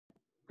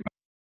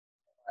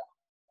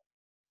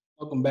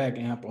Welcome back,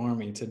 AMP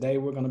Army. Today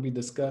we're going to be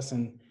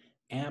discussing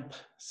AMP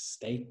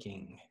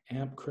staking,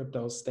 AMP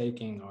crypto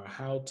staking, or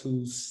how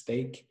to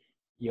stake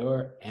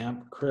your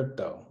AMP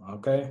crypto.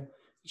 Okay,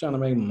 you're trying to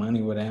make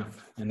money with AMP,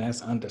 and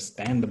that's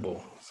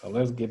understandable. So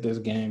let's get this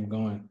game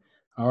going.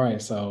 All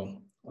right, so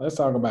let's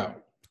talk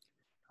about.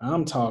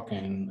 I'm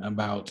talking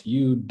about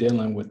you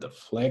dealing with the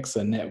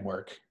Flexa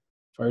Network.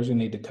 First, you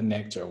need to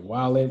connect your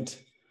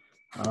wallet.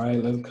 All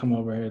right, let's come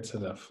over here to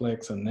the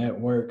Flexa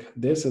Network.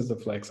 This is the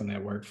Flexa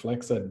Network,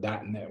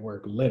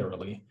 flexa.network,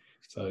 literally.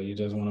 So you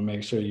just want to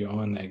make sure you're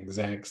on the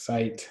exact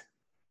site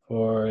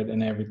for it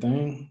and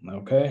everything.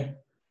 Okay.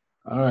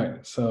 All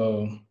right,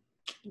 so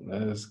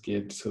let's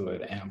get to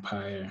it,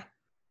 Empire.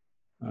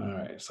 All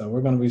right, so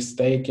we're going to be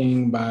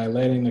staking by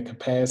letting the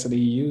capacity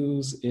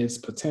use its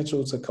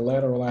potential to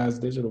collateralize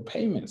digital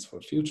payments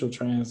for future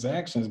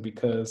transactions,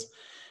 because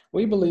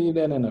we believe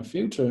that in the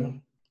future,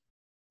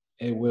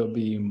 it will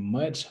be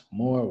much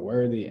more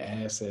worthy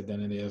asset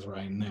than it is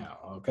right now.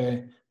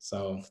 Okay,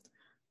 so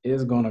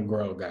it's gonna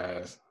grow,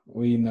 guys.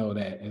 We know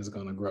that it's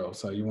gonna grow.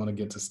 So you want to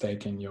get to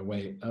staking your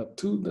way up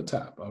to the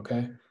top.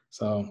 Okay,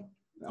 so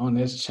on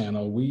this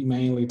channel, we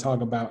mainly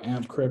talk about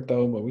AMP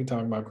crypto, but we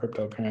talk about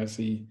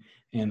cryptocurrency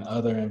and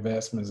other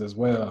investments as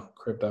well,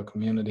 crypto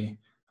community.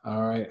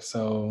 All right,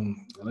 so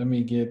let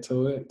me get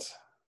to it.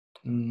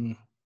 All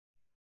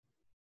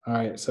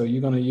right, so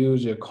you're gonna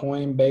use your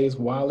Coinbase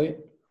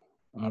wallet.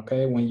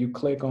 Okay, when you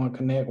click on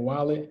Connect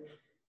Wallet,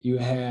 you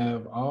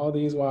have all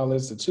these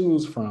wallets to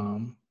choose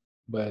from,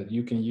 but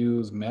you can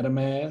use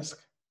MetaMask.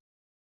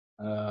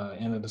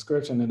 In the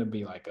description, it'll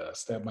be like a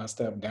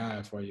step-by-step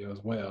guide for you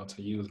as well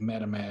to use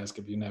MetaMask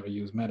if you never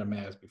used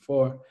MetaMask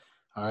before.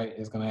 All right,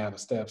 it's gonna have the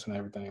steps and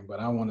everything,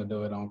 but I wanna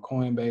do it on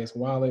Coinbase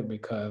Wallet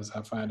because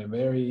I find it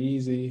very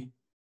easy.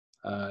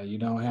 You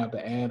don't have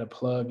to add a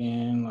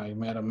plugin like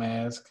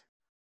MetaMask.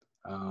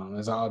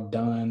 It's all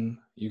done.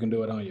 You can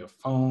do it on your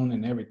phone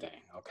and everything.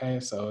 Okay,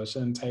 so it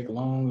shouldn't take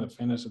long to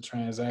finish a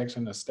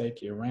transaction to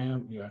stake your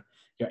your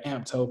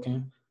AMP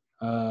token.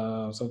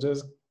 So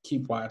just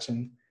keep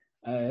watching.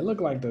 It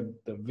looked like the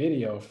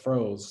video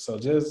froze. So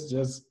just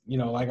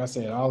like I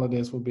said, all of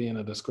this will be in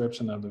the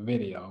description of the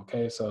video.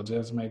 Okay, so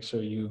just make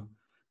sure you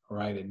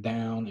write it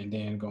down and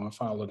then go and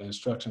follow the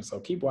instructions. So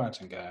keep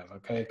watching, guys.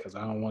 Okay, because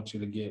I don't want you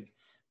to get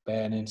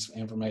bad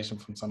information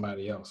from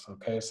somebody else.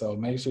 Okay, so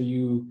make sure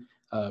you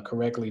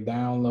correctly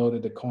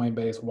downloaded the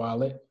Coinbase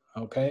wallet.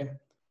 Okay.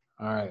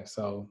 All right.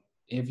 So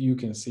if you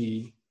can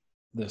see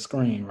the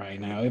screen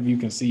right now, if you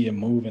can see it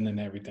moving and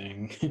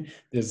everything,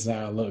 this is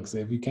how it looks.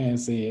 If you can't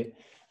see it,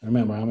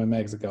 remember, I'm in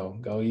Mexico.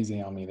 Go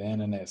easy on me. The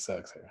internet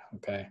sucks here.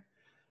 Okay.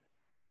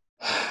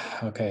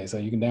 Okay. So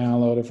you can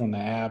download it from the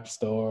App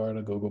Store,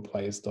 the Google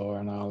Play Store,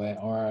 and all that.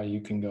 Or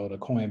you can go to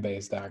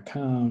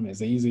coinbase.com.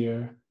 It's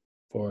easier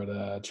for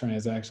the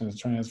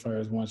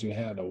transfers once you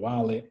have the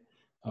wallet.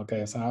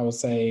 Okay, so I would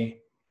say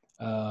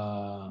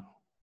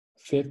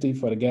 50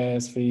 for the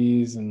gas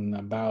fees and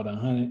about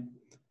 100.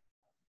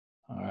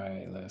 All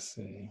right, let's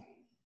see.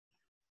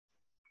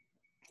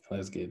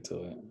 Let's get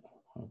to it.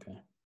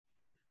 Okay.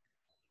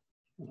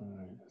 All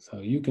right, so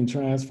you can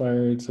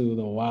transfer to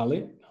the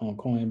wallet on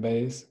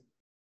Coinbase,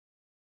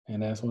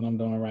 and that's what I'm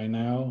doing right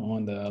now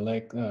on the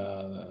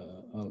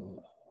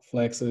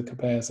Flexa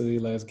capacity.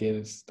 Let's get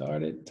it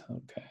started.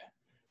 Okay.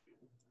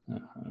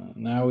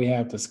 Now we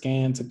have to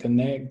scan to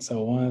connect.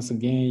 So once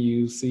again,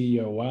 you see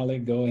your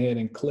wallet, go ahead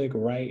and click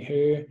right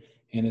here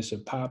and it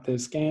should pop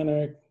this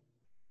scanner.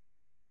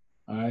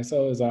 All right,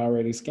 so it's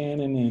already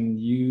scanning and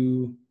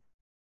you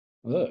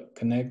look,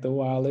 connect the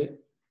wallet.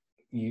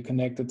 You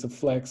connect it to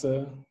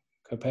Flexa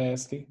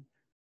capacity.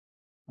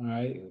 All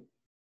right,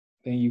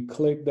 then you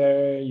click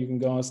there, you can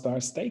go and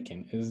start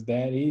staking. It's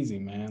that easy,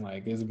 man.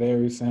 Like it's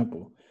very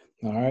simple.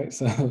 All right,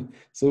 so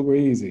super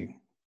easy.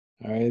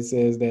 All right, it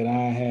says that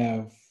I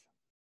have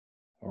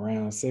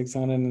around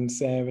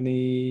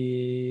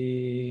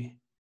 670.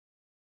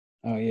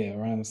 Oh yeah,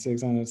 around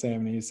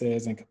 670 it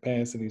says in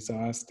capacity. So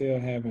I still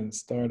haven't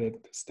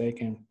started the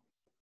staking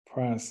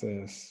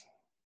process.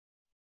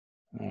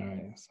 All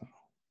right, so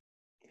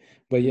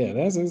but yeah,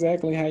 that's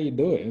exactly how you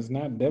do it. It's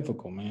not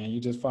difficult, man. You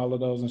just follow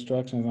those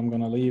instructions. I'm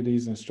going to leave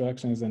these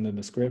instructions in the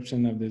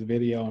description of this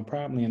video and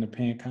probably in the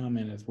pinned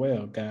comment as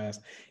well, guys.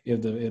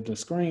 If the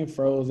screen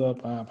froze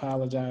up, I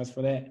apologize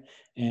for that.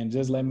 And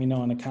just let me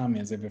know in the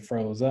comments if it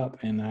froze up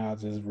and I'll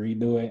just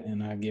redo it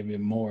and I'll give it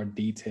more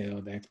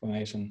detailed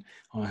explanation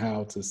on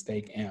how to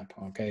stake AMP,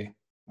 okay?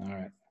 All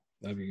right.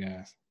 Love you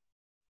guys.